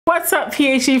What's up,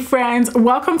 PhD friends?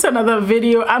 Welcome to another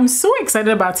video. I'm so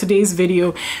excited about today's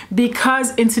video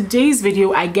because in today's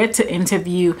video I get to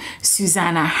interview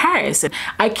Susanna Harris.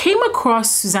 I came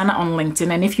across Susanna on LinkedIn,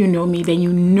 and if you know me, then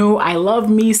you know I love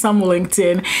me some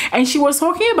LinkedIn, and she was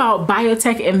talking about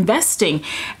biotech investing,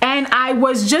 and I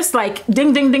was just like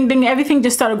ding ding ding ding, everything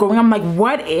just started going. I'm like,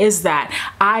 what is that?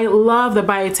 I love the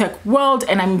biotech world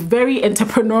and I'm very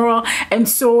entrepreneurial, and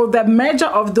so the merger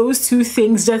of those two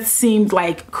things just seemed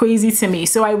like crazy to me.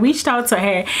 So I reached out to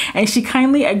her and she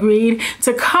kindly agreed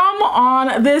to come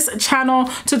on this channel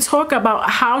to talk about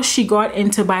how she got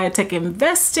into biotech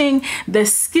investing, the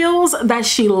skills that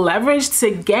she leveraged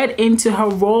to get into her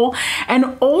role,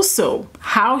 and also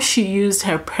how she used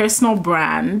her personal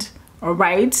brand. All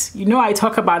right, you know I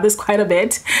talk about this quite a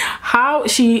bit, how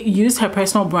she used her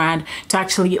personal brand to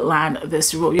actually land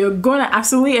this role. You're gonna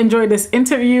absolutely enjoy this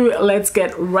interview. Let's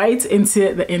get right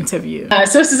into the interview.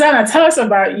 So Susanna, tell us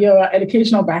about your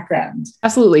educational background.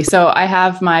 Absolutely. So I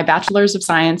have my bachelor's of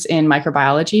science in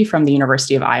microbiology from the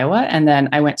University of Iowa, and then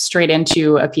I went straight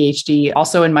into a PhD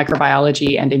also in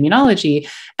microbiology and immunology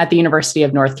at the University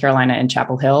of North Carolina in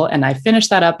Chapel Hill, and I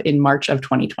finished that up in March of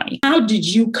 2020. How did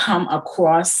you come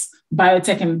across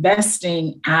biotech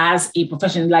investing as a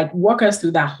profession? Like, walk us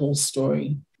through that whole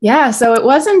story. Yeah, so it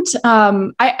wasn't,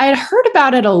 I'd heard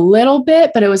about it a little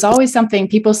bit, but it was always something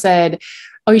people said,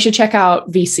 oh, you should check out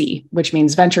VC, which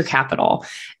means venture capital.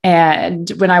 And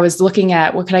when I was looking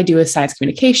at what could I do with science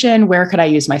communication, where could I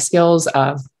use my skills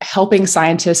of helping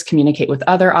scientists communicate with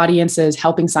other audiences,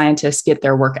 helping scientists get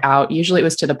their work out, usually it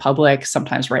was to the public,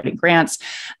 sometimes writing grants.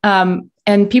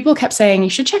 And people kept saying,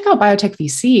 you should check out biotech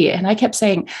VC. And I kept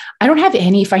saying, I don't have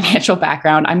any financial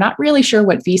background. I'm not really sure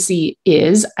what VC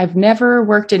is. I've never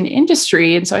worked in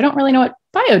industry, and so I don't really know what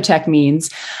biotech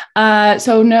means.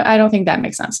 So no, I don't think that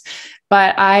makes sense.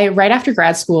 But I, right after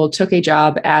grad school, took a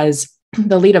job as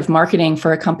the lead of marketing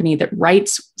for a company that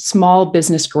writes small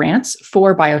business grants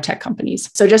for biotech companies.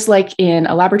 So just like in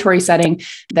a laboratory setting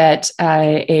that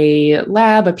a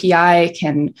lab, a PI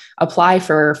can apply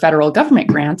for federal government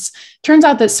grants, turns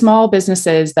out that small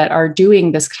businesses that are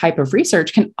doing this type of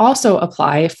research can also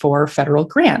apply for federal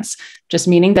grants, just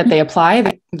meaning that they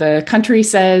apply, the country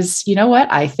says, you know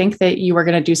what, I think that you are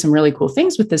going to do some really cool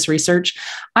things with this research.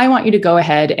 I want you to go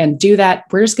ahead and do that.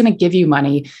 We're just going to give you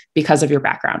money because of your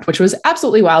background, which was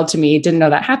absolutely wild to me. Didn't know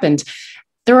that happened.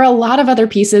 There were a lot of other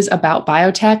pieces about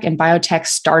biotech and biotech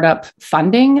startup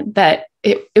funding that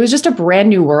it was just a brand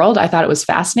new world. I thought it was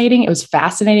fascinating. It was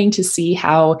fascinating to see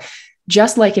how,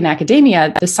 just like in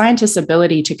academia, the scientists'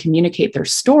 ability to communicate their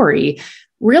story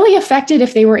really affected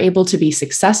if they were able to be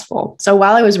successful. So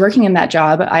while I was working in that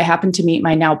job, I happened to meet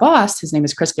my now boss. His name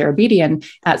is Chris Garabedian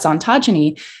at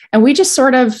Zontogeny. And we just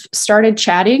sort of started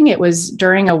chatting. It was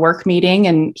during a work meeting,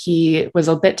 and he was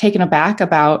a bit taken aback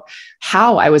about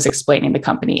how I was explaining the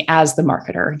company as the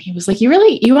marketer. And he was like,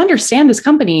 you understand this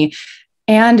company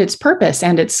and its purpose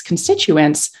and its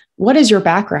constituents. What is your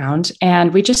background?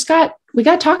 And we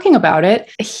got talking about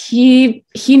it. He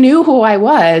knew who I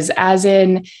was, as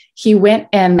in he went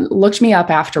and looked me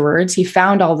up afterwards. He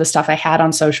found all the stuff I had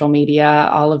on social media,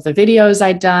 all of the videos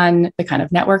I'd done, the kind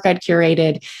of network I'd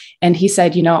curated. And he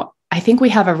said, I think we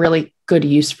have a really good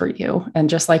use for you.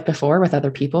 And just like before with other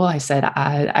people, I said,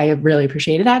 I really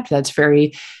appreciated that. That's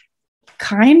very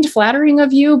kind, flattering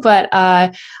of you, but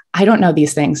I don't know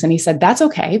these things. And he said, that's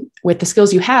okay. With the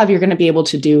skills you have, you're going to be able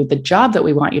to do the job that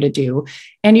we want you to do.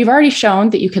 And you've already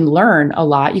shown that you can learn a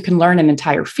lot. You can learn an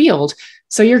entire field.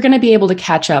 So you're going to be able to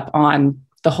catch up on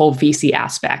the whole VC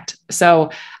aspect.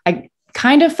 So I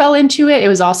kind of fell into it. It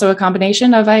was also a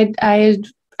combination of I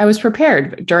was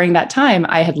prepared. During that time,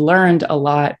 I had learned a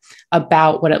lot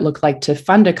about what it looked like to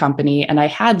fund a company. And I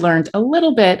had learned a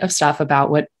little bit of stuff about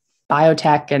what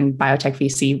biotech and biotech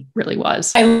VC really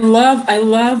was. I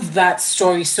love that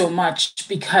story so much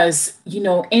because,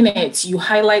 in it, you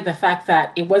highlight the fact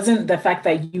that it wasn't the fact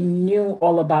that you knew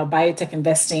all about biotech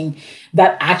investing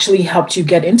that actually helped you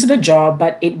get into the job,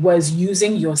 but it was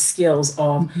using your skills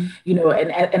of,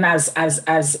 and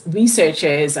as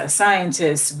researchers, as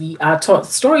scientists, we are taught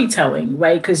storytelling,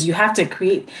 right? Because you have to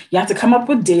come up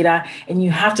with data and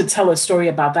you have to tell a story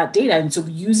about that data. And so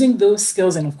using those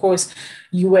skills, and of course,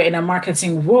 you were in a a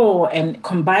marketing role, and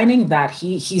combining that,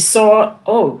 he saw,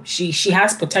 oh, she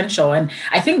has potential. And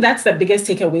I think that's the biggest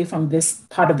takeaway from this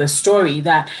part of the story,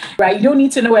 that right, you don't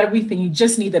need to know everything, you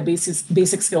just need the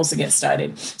basic skills to get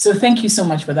started. So thank you so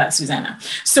much for that, Susanna.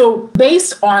 So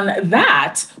based on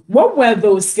that, what were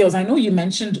those skills? I know you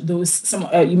mentioned those,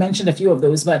 you mentioned a few of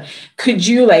those, but could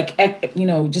you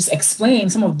just explain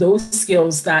some of those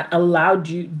skills that allowed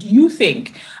you, do you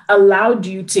think allowed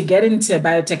you to get into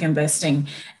biotech investing,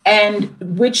 and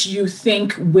which you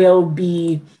think will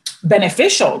be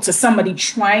beneficial to somebody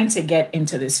trying to get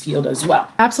into this field as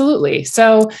well? Absolutely.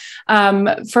 So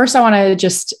first, I want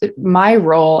to my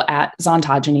role at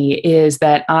Zontogeny is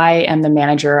that I am the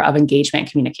manager of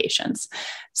engagement communications.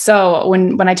 So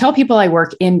when I tell people I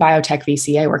work in biotech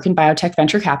VC, I work in biotech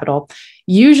venture capital,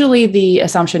 usually the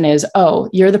assumption is, oh,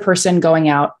 you're the person going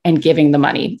out and giving the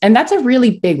money. And that's a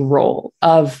really big role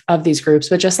of these groups.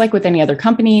 But just like with any other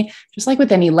company, just like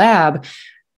with any lab,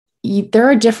 there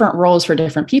are different roles for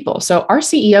different people. So our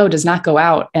CEO does not go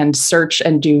out and search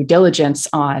and do diligence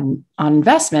on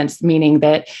investments, meaning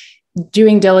that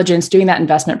doing diligence, doing that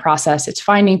investment process, it's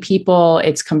finding people,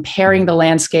 it's comparing the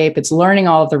landscape, it's learning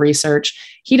all of the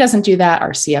research. He doesn't do that.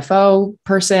 Our CFO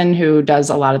person who does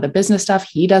a lot of the business stuff,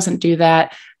 he doesn't do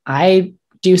that. I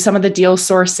do some of the deal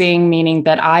sourcing, meaning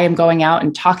that I am going out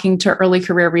and talking to early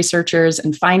career researchers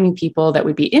and finding people that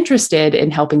would be interested in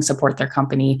helping support their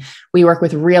company. We work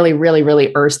with really, really,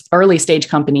 really early stage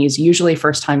companies, usually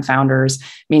first-time founders,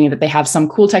 meaning that they have some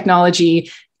cool technology,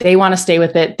 they want to stay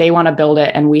with it, they want to build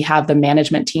it, and we have the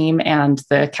management team and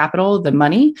the capital, the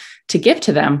money to give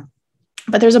to them.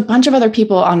 But there's a bunch of other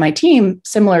people on my team,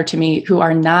 similar to me, who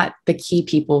are not the key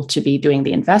people to be doing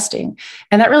the investing.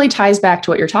 And that really ties back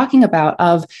to what you're talking about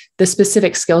of the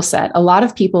specific skill set. A lot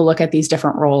of people look at these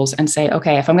different roles and say,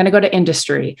 okay, if I'm going to go to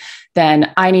industry,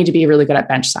 then I need to be really good at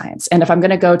bench science. And if I'm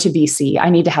going to go to VC, I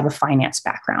need to have a finance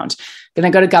background. If I'm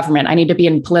going to go to government, I need to be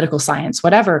in political science,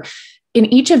 whatever. In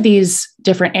each of these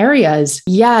different areas,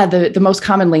 the most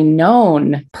commonly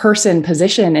known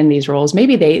position in these roles,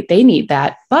 maybe they need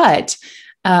that, but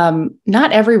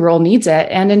not every role needs it.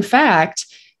 And in fact,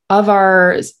 of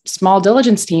our small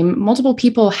diligence team, multiple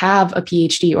people have a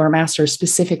PhD or a master's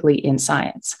specifically in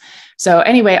science. So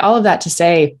anyway, all of that to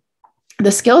say,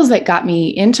 the skills that got me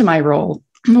into my role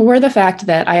were the fact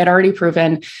that I had already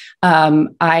proven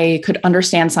I could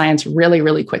understand science really,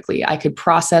 really quickly. I could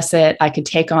process it. I could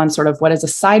take on sort of what is a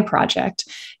side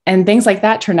project. And things like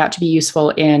that turned out to be useful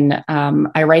in,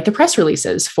 I write the press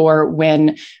releases for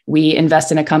when we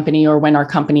invest in a company or when our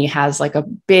company has like a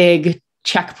big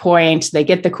checkpoint, they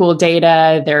get the cool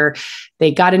data,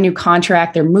 they got a new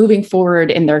contract, they're moving forward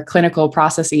in their clinical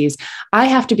processes. I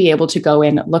have to be able to go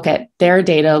in, look at their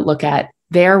data, look at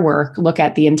their work, look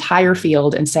at the entire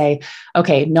field and say,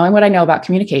 okay, knowing what I know about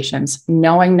communications,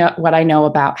 knowing what I know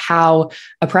about how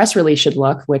a press release should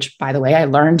look, which by the way, I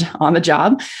learned on the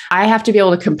job, I have to be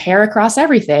able to compare across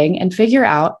everything and figure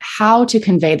out how to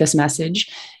convey this message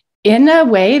in a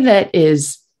way that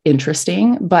is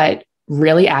interesting, but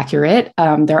really accurate.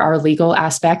 There are legal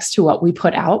aspects to what we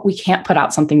put out. We can't put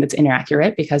out something that's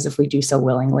inaccurate because if we do so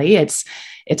willingly, it's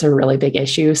a really big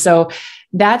issue. So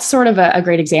that's sort of a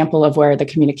great example of where the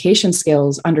communication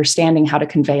skills, understanding how to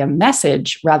convey a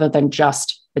message rather than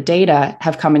just the data,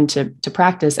 have come into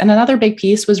practice. And another big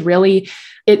piece was really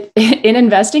in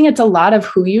investing, it's a lot of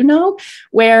who you know,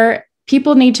 where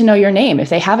people need to know your name. If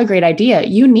they have a great idea,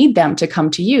 you need them to come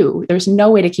to you. There's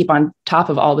no way to keep on top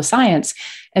of all the science.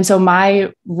 And so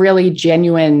my really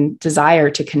genuine desire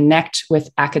to connect with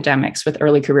academics, with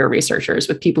early career researchers,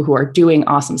 with people who are doing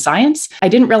awesome science, I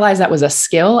didn't realize that was a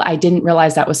skill. I didn't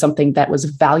realize that was something that was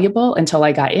valuable until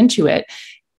I got into it.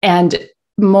 And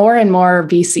more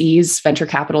VCs, venture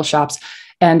capital shops,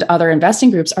 and other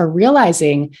investing groups are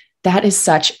realizing that is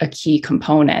such a key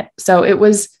component. So it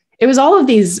was all of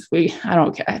these,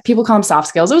 people call them soft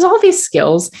skills. It was all of these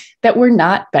skills that were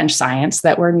not bench science,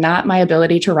 that were not my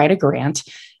ability to write a grant,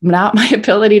 not my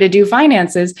ability to do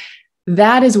finances.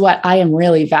 That is what I am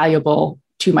really valuable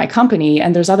to my company.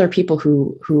 And there's other people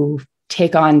who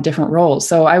take on different roles.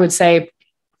 So I would say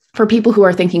for people who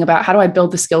are thinking about how do I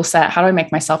build the skill set? How do I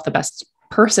make myself the best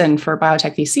person for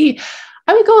biotech VC?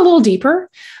 I would go a little deeper.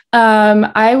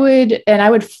 I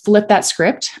would flip that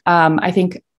script. I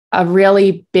think a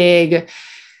really big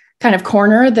kind of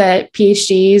corner that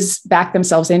PhDs back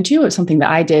themselves into, is something that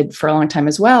I did for a long time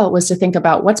as well, was to think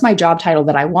about what's my job title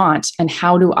that I want and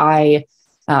how do I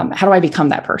become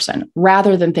that person,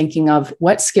 rather than thinking of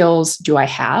what skills do I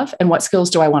have and what skills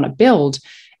do I want to build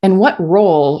and what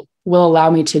role will allow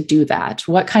me to do that?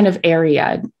 What kind of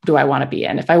area do I want to be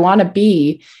in? If I want to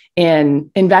be in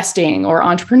investing or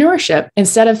entrepreneurship,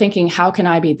 instead of thinking, how can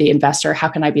I be the investor? How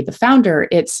can I be the founder?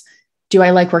 It's, do I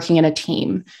like working in a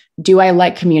team? Do I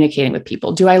like communicating with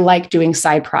people? Do I like doing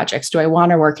side projects? Do I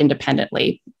want to work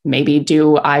independently? Maybe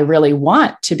do I really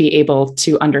want to be able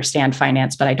to understand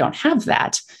finance, but I don't have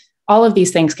that? All of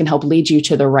these things can help lead you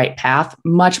to the right path,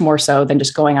 much more so than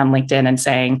just going on LinkedIn and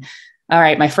saying, all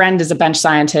right, my friend is a bench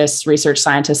scientist, research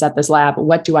scientist at this lab.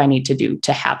 What do I need to do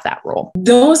to have that role?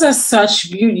 Those are such,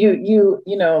 you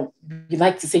know, you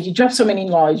like to say, you drop so many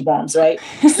knowledge bombs, right?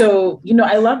 So, you know,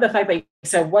 I love the fact that you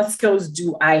said, what skills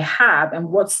do I have and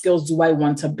what skills do I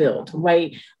want to build,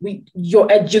 right?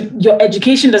 Your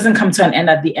education doesn't come to an end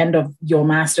at the end of your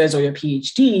master's or your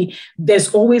PhD.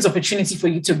 There's always opportunity for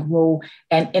you to grow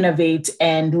and innovate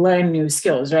and learn new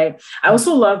skills, right? I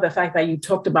also love the fact that you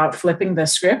talked about flipping the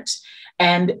script.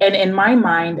 And in my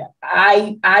mind,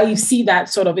 I see that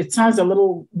sort of, it sounds a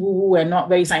little woo-woo and not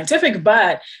very scientific,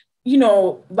 but you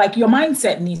know, like your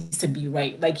mindset needs to be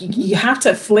right. Like you have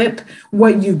to flip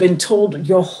what you've been told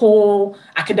your whole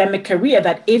academic career,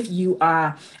 that if you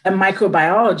are a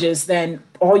microbiologist, then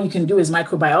all you can do is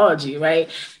microbiology, right?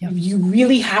 Yep. You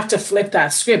really have to flip that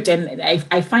script. And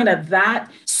I find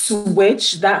that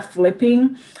switch, that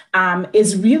flipping,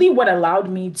 is really what allowed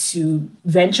me to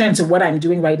venture into what I'm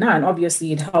doing right now. And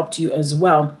obviously it helped you as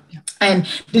well. And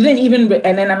and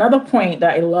then another point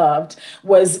that I loved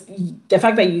was the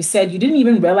fact that you said you didn't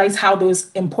even realize how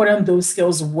important those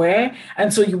skills were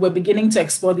until you were beginning to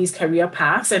explore these career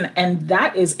paths. And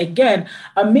that is, again,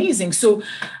 amazing. So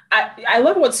I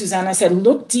love what Susanna said,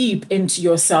 look deep into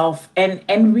yourself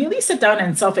and really sit down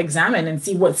and self-examine and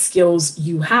see what skills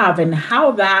you have and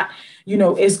how that, you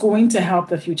know, is going to help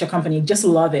the future company. Just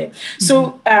love it. Mm-hmm.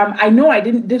 So I know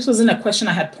this wasn't a question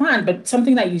I had planned, but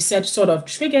something that you said sort of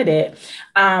triggered it.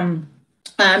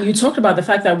 You talked about the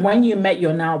fact that when you met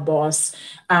your now boss,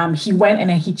 he went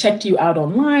and he checked you out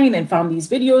online and found these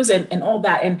videos and all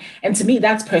that. And to me,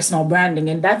 that's personal branding.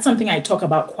 And that's something I talk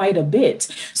about quite a bit.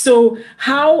 So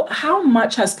how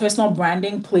much has personal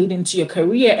branding played into your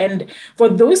career? And for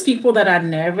those people that are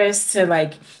nervous to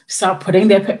like start putting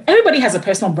everybody has a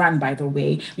personal brand, by the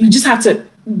way. You just have to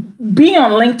being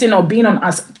on LinkedIn or being on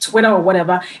Twitter or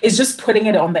whatever is just putting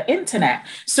it on the internet.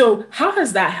 So how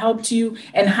has that helped you?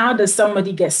 And how does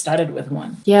somebody get started with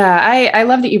one? Yeah, I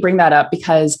love that you bring that up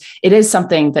because it is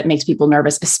something that makes people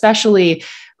nervous, especially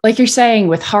like you're saying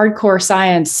with hardcore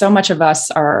science. So much of us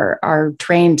are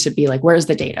trained to be like, where's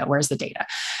the data? Where's the data?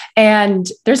 And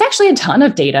there's actually a ton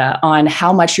of data on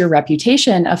how much your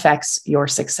reputation affects your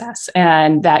success.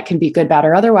 And that can be good, bad,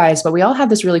 or otherwise. But we all have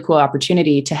this really cool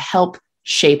opportunity to help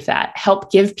shape that,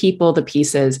 help give people the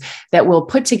pieces that will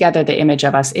put together the image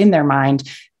of us in their mind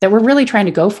that we're really trying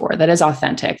to go for, that is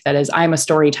authentic, that is, I'm a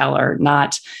storyteller,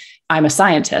 not I'm a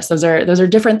scientist. Those are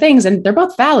different things and they're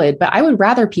both valid, but I would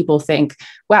rather people think,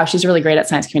 wow, she's really great at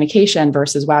science communication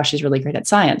versus, wow, she's really great at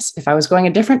science. If I was going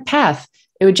a different path,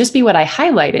 it would just be what I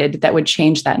highlighted that would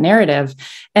change that narrative.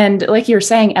 And like you're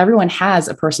saying, everyone has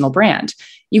a personal brand.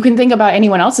 You can think about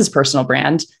anyone else's personal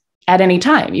brand at any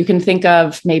time. You can think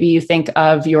of, maybe you think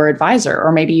of your advisor,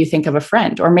 or maybe you think of a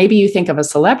friend, or maybe you think of a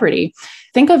celebrity.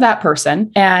 Think of that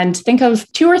person and think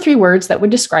of 2 or 3 words that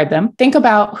would describe them. Think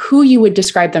about who you would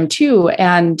describe them to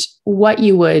and what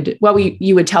you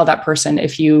would tell that person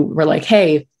if you were like,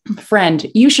 hey, friend,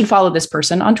 you should follow this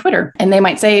person on Twitter. And they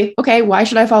might say, okay, why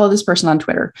should I follow this person on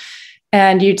Twitter?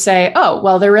 And you'd say, oh,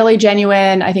 well, they're really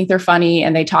genuine. I think they're funny.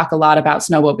 And they talk a lot about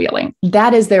snowmobiling.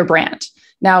 That is their brand.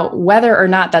 Now, whether or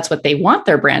not that's what they want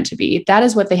their brand to be, that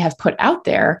is what they have put out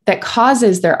there that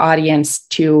causes their audience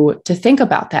to think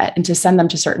about that and to send them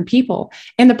to certain people.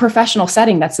 In the professional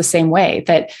setting, that's the same way,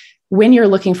 that when you're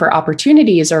looking for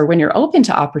opportunities or when you're open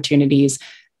to opportunities,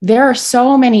 there are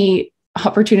so many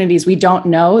opportunities we don't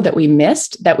know that we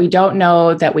missed, that we don't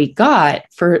know that we got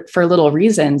for little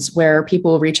reasons, where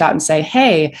people will reach out and say,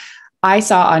 hey, I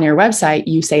saw on your website,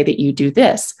 you say that you do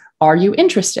this. Are you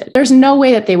interested? There's no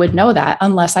way that they would know that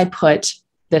unless I put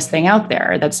this thing out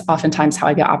there. That's oftentimes how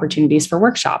I get opportunities for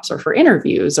workshops or for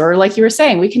interviews. Or like you were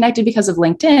saying, we connected because of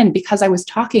LinkedIn, because I was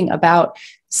talking about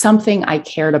something I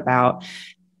cared about.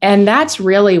 And that's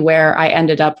really where I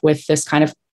ended up with this kind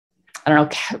of, I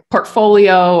don't know,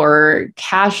 portfolio or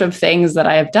cache of things that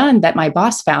I have done that my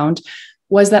boss found,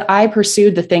 was that I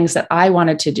pursued the things that I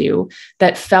wanted to do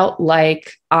that felt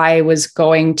like I was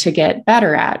going to get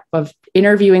better at, of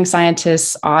interviewing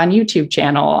scientists on YouTube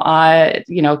channel,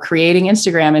 creating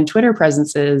Instagram and Twitter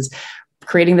presences,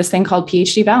 creating this thing called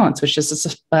PhD Balance, which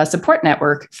is a support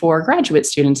network for graduate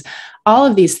students. All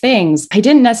of these things I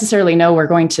didn't necessarily know were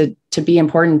going to to be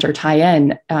important or tie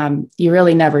in. You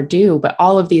really never do. But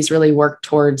all of these really work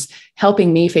towards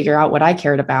helping me figure out what I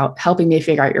cared about, helping me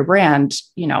figure out your brand,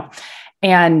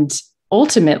 and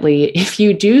ultimately, if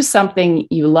you do something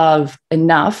you love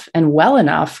enough and well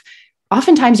enough,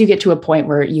 oftentimes you get to a point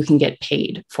where you can get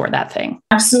paid for that thing.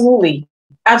 Absolutely.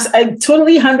 I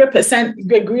totally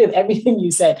 100% agree with everything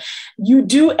you said. You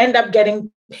do end up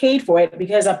getting paid for it,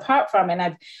 because apart from,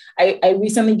 and I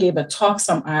recently gave a talk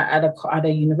at a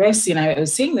university, and I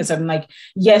was saying this, I'm like,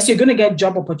 yes, you're going to get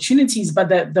job opportunities, but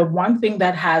the one thing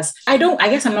that I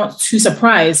guess I'm not too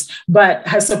surprised, but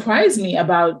has surprised me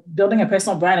about building a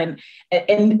personal brand,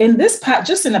 and in this part,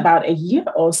 just in about a year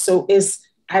or so, is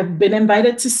I've been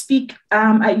invited to speak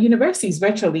at universities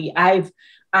virtually. I've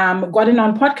gotten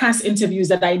on podcast interviews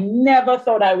that I never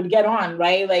thought I would get on,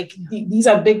 right? Like these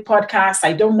are big podcasts.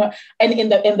 I don't know. And in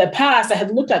the past, I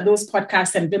had looked at those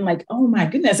podcasts and been like, oh my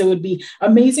goodness, it would be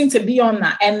amazing to be on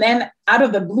that. And then out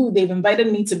of the blue, they've invited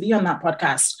me to be on that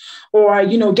podcast, or,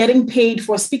 getting paid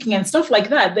for speaking and stuff like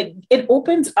that. Like, it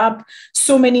opens up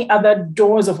so many other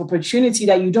doors of opportunity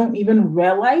that you don't even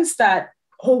realize that,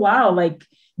 oh, wow, like,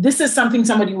 this is something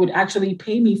somebody would actually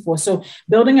pay me for. So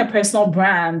building a personal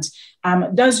brand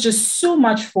does just so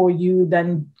much for you.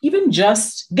 Than even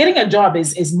just getting a job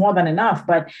is more than enough,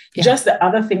 but just the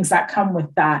other things that come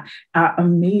with that are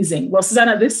amazing. Well,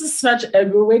 Susanna, this is such a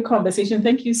great conversation.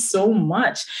 Thank you so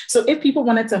much. So if people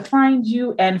wanted to find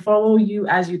you and follow you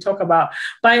as you talk about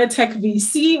BIOTECH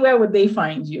VC, where would they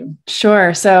find you?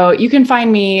 Sure. So you can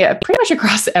find me pretty much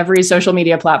across every social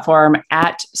media platform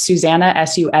at Susanna,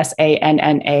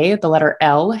 Susanna, the letter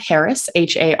L, Harris,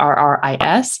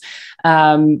 Harris.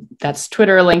 That's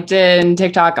Twitter, LinkedIn,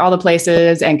 TikTok, all the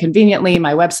places. And conveniently,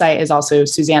 my website is also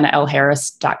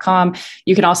susannalharris.com.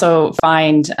 You can also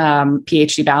find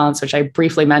PhD Balance, which I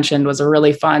briefly mentioned was a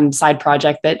really fun side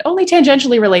project that only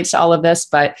tangentially relates to all of this,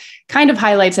 but kind of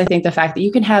highlights, I think, the fact that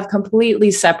you can have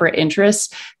completely separate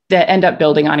interests that end up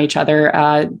building on each other.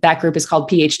 That group is called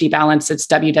PhD Balance. It's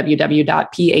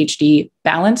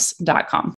www.phdbalance.com.